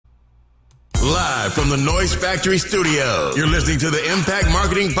Live from the Noise Factory Studio, you're listening to the Impact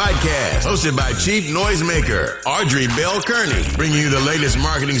Marketing Podcast, hosted by Chief Noisemaker, Audrey Bell Kearney, bringing you the latest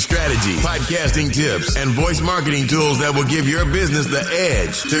marketing strategies, podcasting tips, and voice marketing tools that will give your business the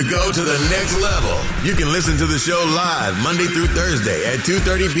edge to go to the next level. You can listen to the show live Monday through Thursday at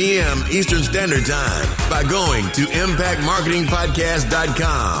 2:30 p.m. Eastern Standard Time by going to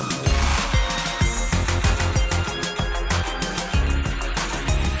impactmarketingpodcast.com.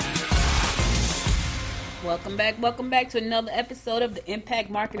 Welcome back to another episode of the Impact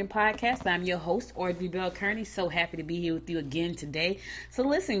Marketing Podcast. I'm your host, Audrey Bell Kearney. So happy to be here with you again today. So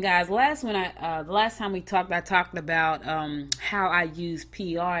listen, guys, the last time we talked, I talked about how I use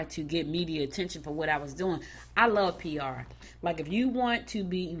PR to get media attention for what I was doing. I love PR. Like, if you want to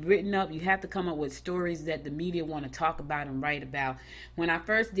be written up, you have to come up with stories that the media want to talk about and write about. When I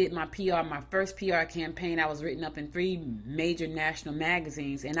first did my first PR campaign, I was written up in 3 major national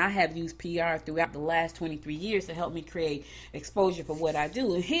magazines, and I have used PR throughout the last 23 years to help me create exposure for what I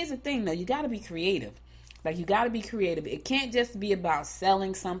do. And here's the thing, though, you got to be creative. Like, you got to be creative. It can't just be about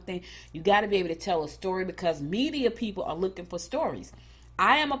selling something. You got to be able to tell a story, because media people are looking for stories.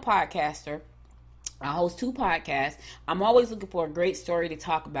 I am a podcaster. I host 2 podcasts. I'm always looking for a great story to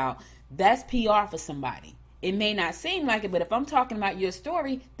talk about. That's PR for somebody. It may not seem like it, but if I'm talking about your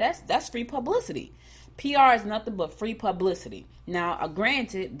story, that's free publicity. PR is nothing but free publicity. Now,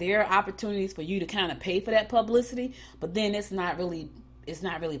 granted, there are opportunities for you to kind of pay for that publicity, but then it's not really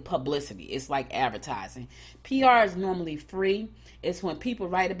publicity. It's like advertising. PR is normally free. It's when people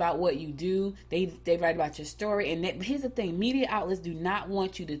write about what you do. They write about your story. And here's the thing. Media outlets do not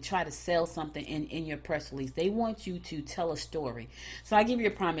want you to try to sell something in your press release. They want you to tell a story. So I'll give you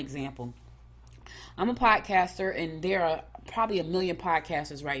a prime example. I'm a podcaster, and there are probably 1 million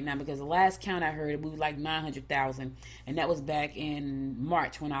podcasters right now, because the last count I heard, we were like 900,000. And that was back in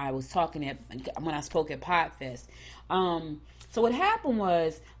March when I spoke at Podfest. So what happened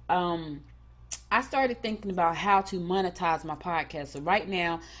was, I started thinking about how to monetize my podcast. So right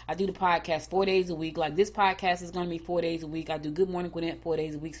now, I do the podcast 4 days a week. Like, this podcast is going to be 4 days a week. I do Good Morning Gwinnett 4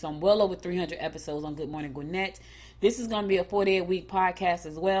 days a week. So I'm well over 300 episodes on Good Morning Gwinnett. This is going to be a 4-day-a-week podcast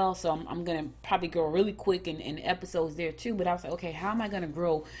as well. So I'm going to probably go really quick in episodes there too. But I was like, okay, how am I going to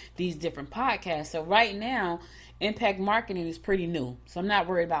grow these different podcasts? So right now, Impact Marketing is pretty new. So I'm not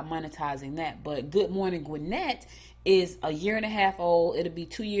worried about monetizing that. But Good Morning Gwinnett is 1.5 years old. It'll be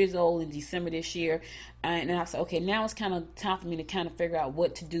 2 years old in December this year. And I said, okay, now it's kind of time for me to kind of figure out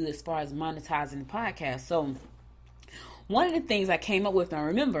what to do as far as monetizing the podcast. So one of the things I came up with, and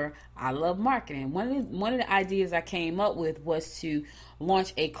remember, I love marketing. One of the ideas I came up with was to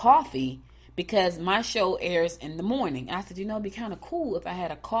launch a coffee, because my show airs in the morning. I said, it'd be kind of cool if I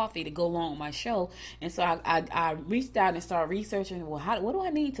had a coffee to go along with my show. And so I reached out and started researching, well, what do I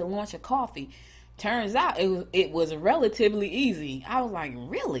need to launch a coffee? Turns out it was relatively easy. I was like,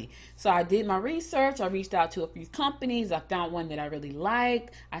 really? So I did my research. I reached out to a few companies. I found one that I really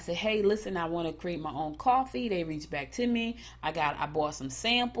liked. I said, hey, listen, I want to create my own coffee. They reached back to me. I bought some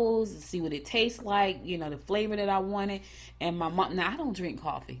samples to see what it tastes like, the flavor that I wanted. And my mom, now I don't drink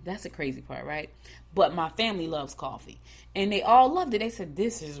coffee. That's the crazy part, right? But my family loves coffee. And they all loved it. They said,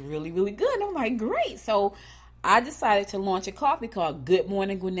 this is really, really good. And I'm like, great. So I decided to launch a coffee called Good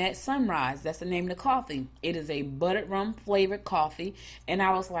Morning Gwinnett Sunrise. That's the name of the coffee. It is a buttered rum flavored coffee. And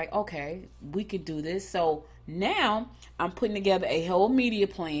I was like, okay, we could do this. So now I'm putting together a whole media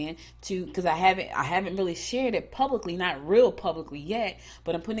plan because I haven't really shared it publicly, not real publicly yet,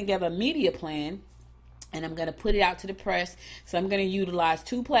 but I'm putting together a media plan. And I'm going to put it out to the press. So I'm going to utilize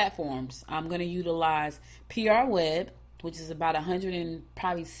 2 platforms. I'm going to utilize PR Web, which is about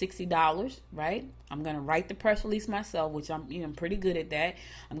 $160, right? I'm going to write the press release myself, which I'm pretty good at that.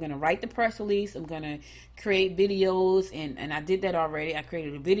 I'm going to write the press release. I'm going to create videos, and I did that already. I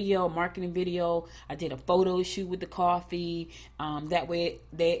created a video, a marketing video. I did a photo shoot with the coffee. That way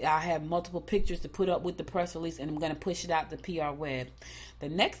I have multiple pictures to put up with the press release, and I'm going to push it out to PR Web. The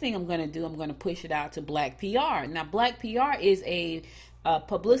next thing I'm going to do, I'm going to push it out to Black PR. Now, Black PR is a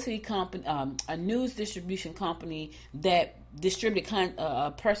publicity company, a news distribution company that distribute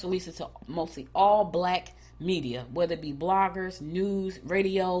press releases to mostly all Black media, whether it be bloggers, news,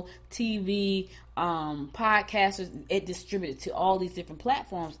 radio, TV, podcasters. It distributes to all these different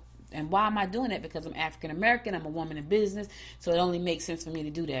platforms. And why am I doing that? Because I'm African American, I'm a woman in business, so it only makes sense for me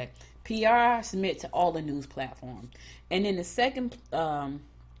to do that. PR submit to all the news platforms. And then the second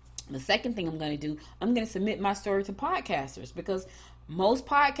thing I'm going to do, I'm going to submit my story to podcasters, because most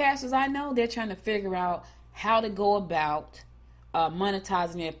podcasters I know, they're trying to figure out how to go about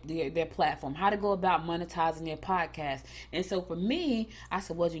monetizing their platform, how to go about monetizing their podcast. And so for me, I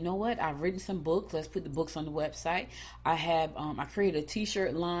said, well, you know what? I've written some books. Let's put the books on the website. I have I created a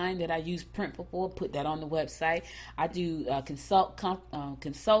t-shirt line that I use print for, put that on the website. I do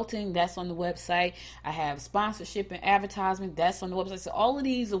consulting, that's on the website. I have sponsorship and advertisement, that's on the website. So all of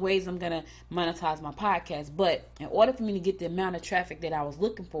these are ways I'm going to monetize my podcast. But in order for me to get the amount of traffic that I was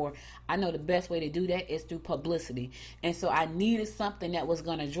looking for, I know the best way to do that is through publicity. And so I needed something that was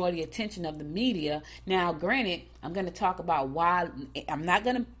going to draw the attention of the media. Now, granted, I'm going to talk about why. I'm not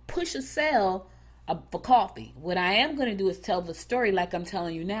going to push a sale for coffee. What I am going to do is tell the story like I'm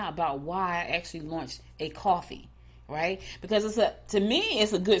telling you now about why I actually launched a coffee, right? Because to me,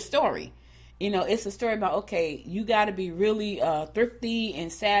 it's a good story. You know, it's a story about, okay, you got to be really thrifty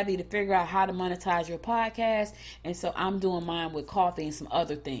and savvy to figure out how to monetize your podcast. And so I'm doing mine with coffee and some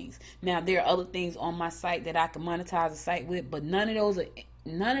other things. Now, there are other things on my site that I can monetize the site with, but none of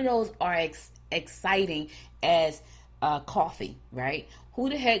those are exciting as coffee, right?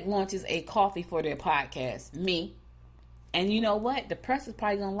 Who the heck launches a coffee for their podcast? Me. And you know what? The press is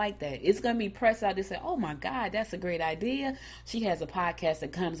probably going to like that. It's going to be press out to say, oh my God, that's a great idea. She has a podcast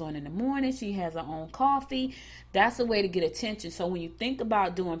that comes on in the morning. She has her own coffee. That's a way to get attention. So when you think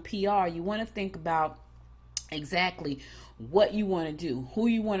about doing PR, you want to think about exactly what you want to do, who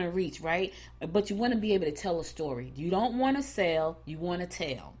you want to reach, right? But you want to be able to tell a story. You don't want to sell, you want to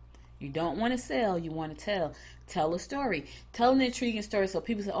tell. You don't want to sell, you want to tell. Tell a story. Tell an intriguing story so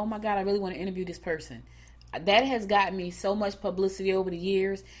people say, oh my God, I really want to interview this person. That has gotten me so much publicity over the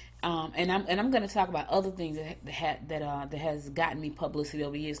years, and I'm going to talk about other things that has gotten me publicity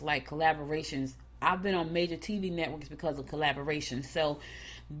over the years, like collaborations. I've been on major TV networks because of collaborations. So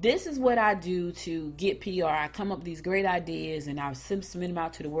this is what I do to get PR. I come up with these great ideas and I submit them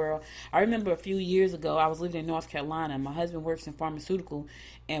out to the world. I remember a few years ago, I was living in North Carolina. My husband works in pharmaceutical,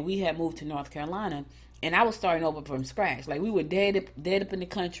 and we had moved to North Carolina. And I was starting over from scratch. Like, we were dead up in the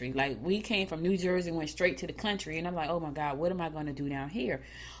country. Like, we came from New Jersey and went straight to the country. And I'm like, oh my God, what am I going to do down here?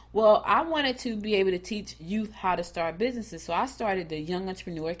 Well, I wanted to be able to teach youth how to start businesses. So I started the Young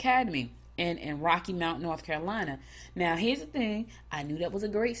Entrepreneur Academy in Rocky Mount, North Carolina. Now, here's the thing. I knew that was a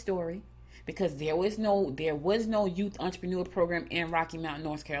great story because there was no youth entrepreneur program in Rocky Mount,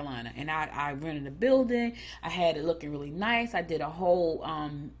 North Carolina. And I rented a building. I had it looking really nice. I did a whole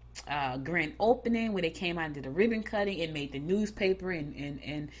grand opening where they came out and did a ribbon cutting. It made the newspaper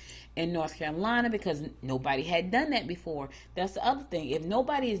in North Carolina because nobody had done that before. That's the other thing. If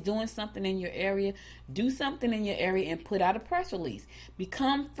nobody is doing something in your area, do something in your area and put out a press release.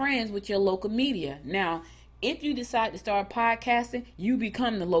 Become friends with your local media. Now, if you decide to start podcasting, you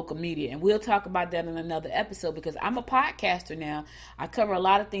become the local media. And we'll talk about that in another episode because I'm a podcaster now. I cover a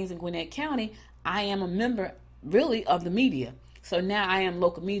lot of things in Gwinnett County. I am a member, really, of the media. So now I am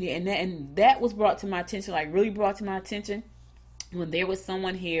local media. And that was brought to my attention, like really brought to my attention when there was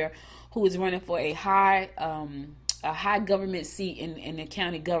someone here who was running for a high government seat in the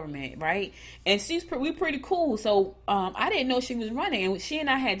county government, right? And we pretty cool. So I didn't know she was running, and she and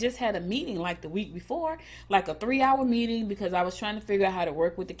I had just had a meeting like the week before, like a 3-hour meeting, because I was trying to figure out how to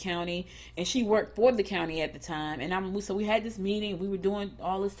work with the county, and she worked for the county at the time. And so we had this meeting. We were doing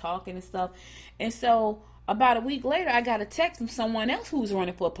all this talking and stuff, and so about a week later, I got a text from someone else who was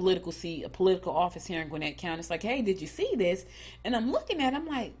running for a political seat, a political office here in Gwinnett County. It's like, hey, did you see this? And I'm looking at it, I'm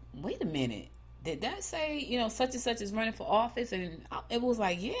like, wait a minute. Did that say, such and such is running for office? And it was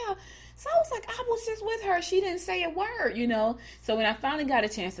like, yeah. So I was like, I was just with her. She didn't say a word, So when I finally got a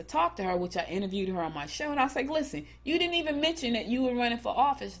chance to talk to her, which I interviewed her on my show, and I was like, listen, you didn't even mention that you were running for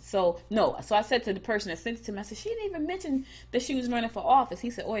office. So, no. So I said to the person that sent it to me, I said, she didn't even mention that she was running for office. He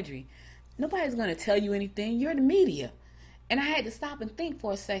said, Audrey, nobody's going to tell you anything. You're the media. And I had to stop and think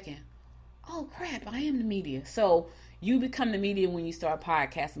for a second. Oh, crap, I am the media. So you become the media when you start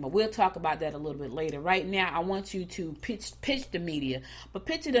podcasting. But we'll talk about that a little bit later. Right now, I want you to pitch the media. But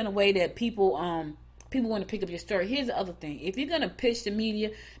pitch it in a way that people want to pick up your story. Here's the other thing. If you're going to pitch the media,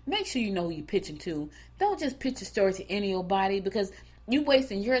 make sure you know who you're pitching to. Don't just pitch a story to anybody, because you're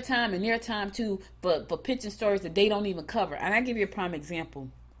wasting your time and their time, too, for pitching stories that they don't even cover. And I'll give you a prime example.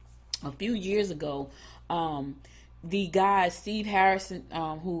 A few years ago, the guy Steve Harris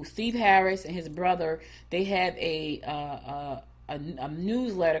and his brother, they have a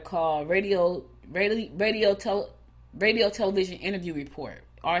newsletter called Radio Television Interview Report.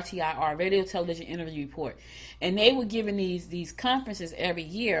 RTIR, Radio Television Interview Report. And they were giving these conferences every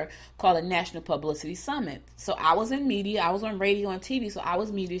year called a National Publicity Summit. So I was in media, I was on radio and TV, so I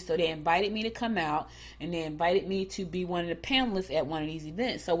was media. So they invited me to come out, and they invited me to be one of the panelists at one of these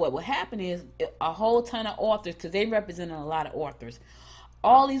events. So what would happen is a whole ton of authors, because they represented a lot of authors.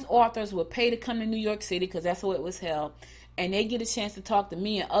 All these authors would pay to come to New York City because that's where it was held. And they get a chance to talk to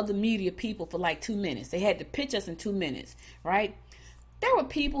me and other media people for like 2 minutes. They had to pitch us in 2 minutes, right? There were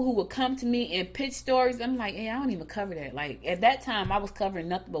people who would come to me and pitch stories. I'm like, hey, I don't even cover that. Like, at that time, I was covering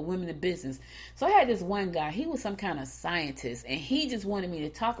nothing but women in business. So I had this one guy. He was some kind of scientist, and he just wanted me to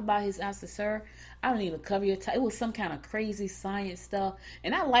talk about his. I said, sir, I don't even cover your time. It was some kind of crazy science stuff.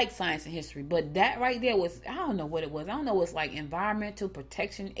 And I like science and history, but that right there was, I don't know what it was. I don't know, it's like Environmental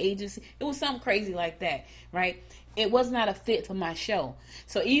Protection Agency. It was something crazy like that, right? It was not a fit for my show.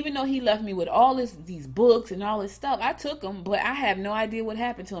 So even though he left me with all these books and all this stuff, I took them, but I have no idea what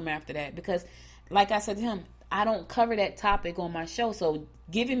happened to him after that, because like I said to him, I don't cover that topic on my show. So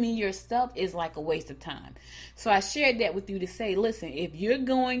giving me your stuff is like a waste of time. So I shared that with you to say, listen, if you're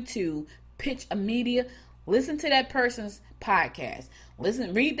going to pitch a media, listen to that person's podcast,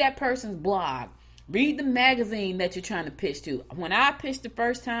 read that person's blog, read the magazine that you're trying to pitch to. When I pitched the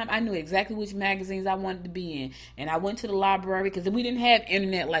first time, I knew exactly which magazines I wanted to be in, and I went to the library, because we didn't have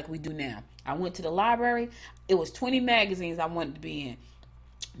internet like we do now. I went to the library. It was 20 magazines I wanted to be in.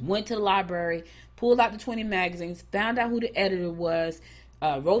 Went to the library, pulled out the 20 magazines, found out who the editor was,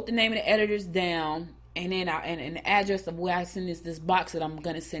 wrote the name of the editors down, and then and the address of where I send this box that I'm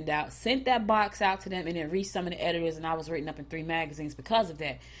going to send out. Sent that box out to them, and then reached some of the editors, and I was written up in 3 magazines because of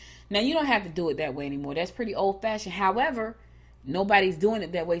that. Now, you don't have to do it that way anymore. That's pretty old-fashioned. However, nobody's doing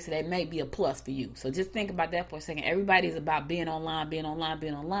it that way, so that may be a plus for you. So just think about that for a second. Everybody's about being online.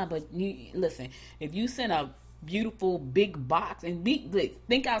 But listen, if you send a beautiful big box, and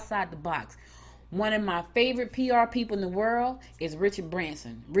think outside the box. One of my favorite PR people in the world is Richard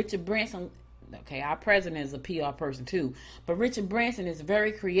Branson. Richard Branson, okay, our president is a PR person too, but Richard Branson is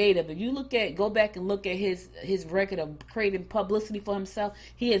very creative. If you go back and look at his record of creating publicity for himself,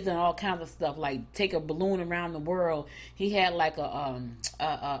 he has done all kinds of stuff, like take a balloon around the world. He had like a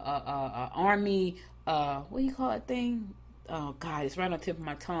army, what do you call it thing? Oh God, it's right on the tip of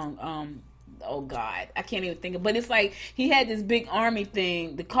my tongue. Oh God, I can't even think of it. But it's like he had this big army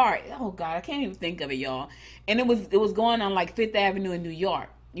thing, the cart. Oh God, I can't even think of it, y'all. And it was going on like Fifth Avenue in New York.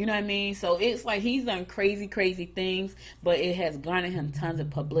 You know what I mean? So it's like he's done crazy things, but it has garnered him tons of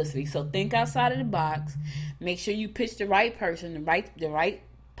publicity. So think outside of the box. Make sure you pitch the right person, the right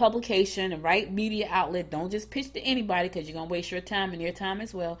publication, the right media outlet. Don't just pitch to anybody, because you're gonna waste your time and their time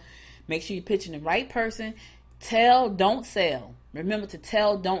as well. Make sure you're pitching the right person. Tell, don't sell. Remember to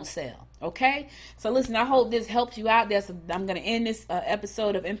tell, don't sell. Okay? So listen, I hope this helps you out. I'm going to end this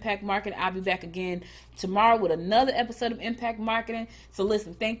episode of Impact Marketing. I'll be back again tomorrow with another episode of Impact Marketing. So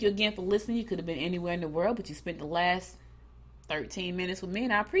listen, thank you again for listening. You could have been anywhere in the world, but you spent the last 13 minutes with me,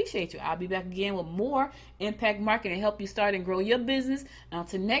 and I appreciate you. I'll be back again with more Impact Marketing to help you start and grow your business.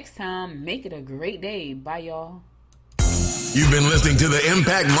 Until next time, make it a great day. Bye, y'all. You've been listening to the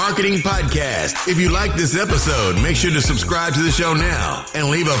Impact Marketing Podcast. If you like this episode, make sure to subscribe to the show now and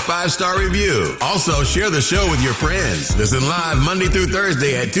leave a 5-star review. Also, share the show with your friends. Listen live Monday through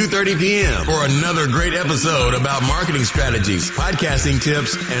Thursday at 2:30 p.m. for another great episode about marketing strategies, podcasting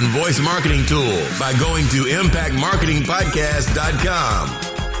tips, and voice marketing tools by going to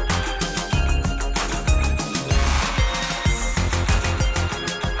impactmarketingpodcast.com.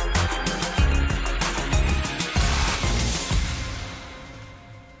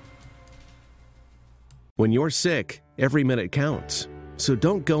 When you're sick, every minute counts. So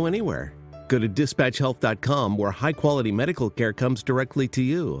don't go anywhere. Go to dispatchhealth.com, where high-quality medical care comes directly to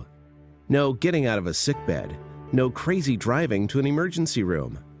you. No getting out of a sick bed. No crazy driving to an emergency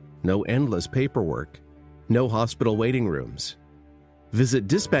room. No endless paperwork. No hospital waiting rooms. Visit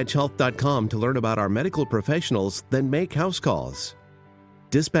dispatchhealth.com to learn about our medical professionals, then make house calls.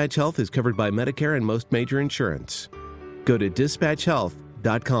 Dispatch Health is covered by Medicare and most major insurance. Go to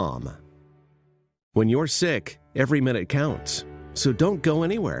dispatchhealth.com. When you're sick, every minute counts. So don't go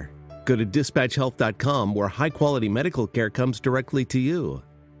anywhere. Go to dispatchhealth.com, where high-quality medical care comes directly to you.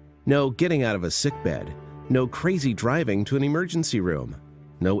 No getting out of a sick bed. No crazy driving to an emergency room.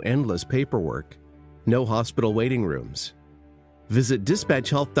 No endless paperwork. No hospital waiting rooms. Visit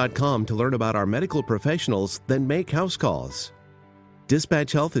dispatchhealth.com to learn about our medical professionals, then make house calls.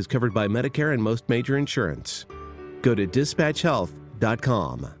 Dispatch Health is covered by Medicare and most major insurance. Go to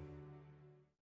dispatchhealth.com.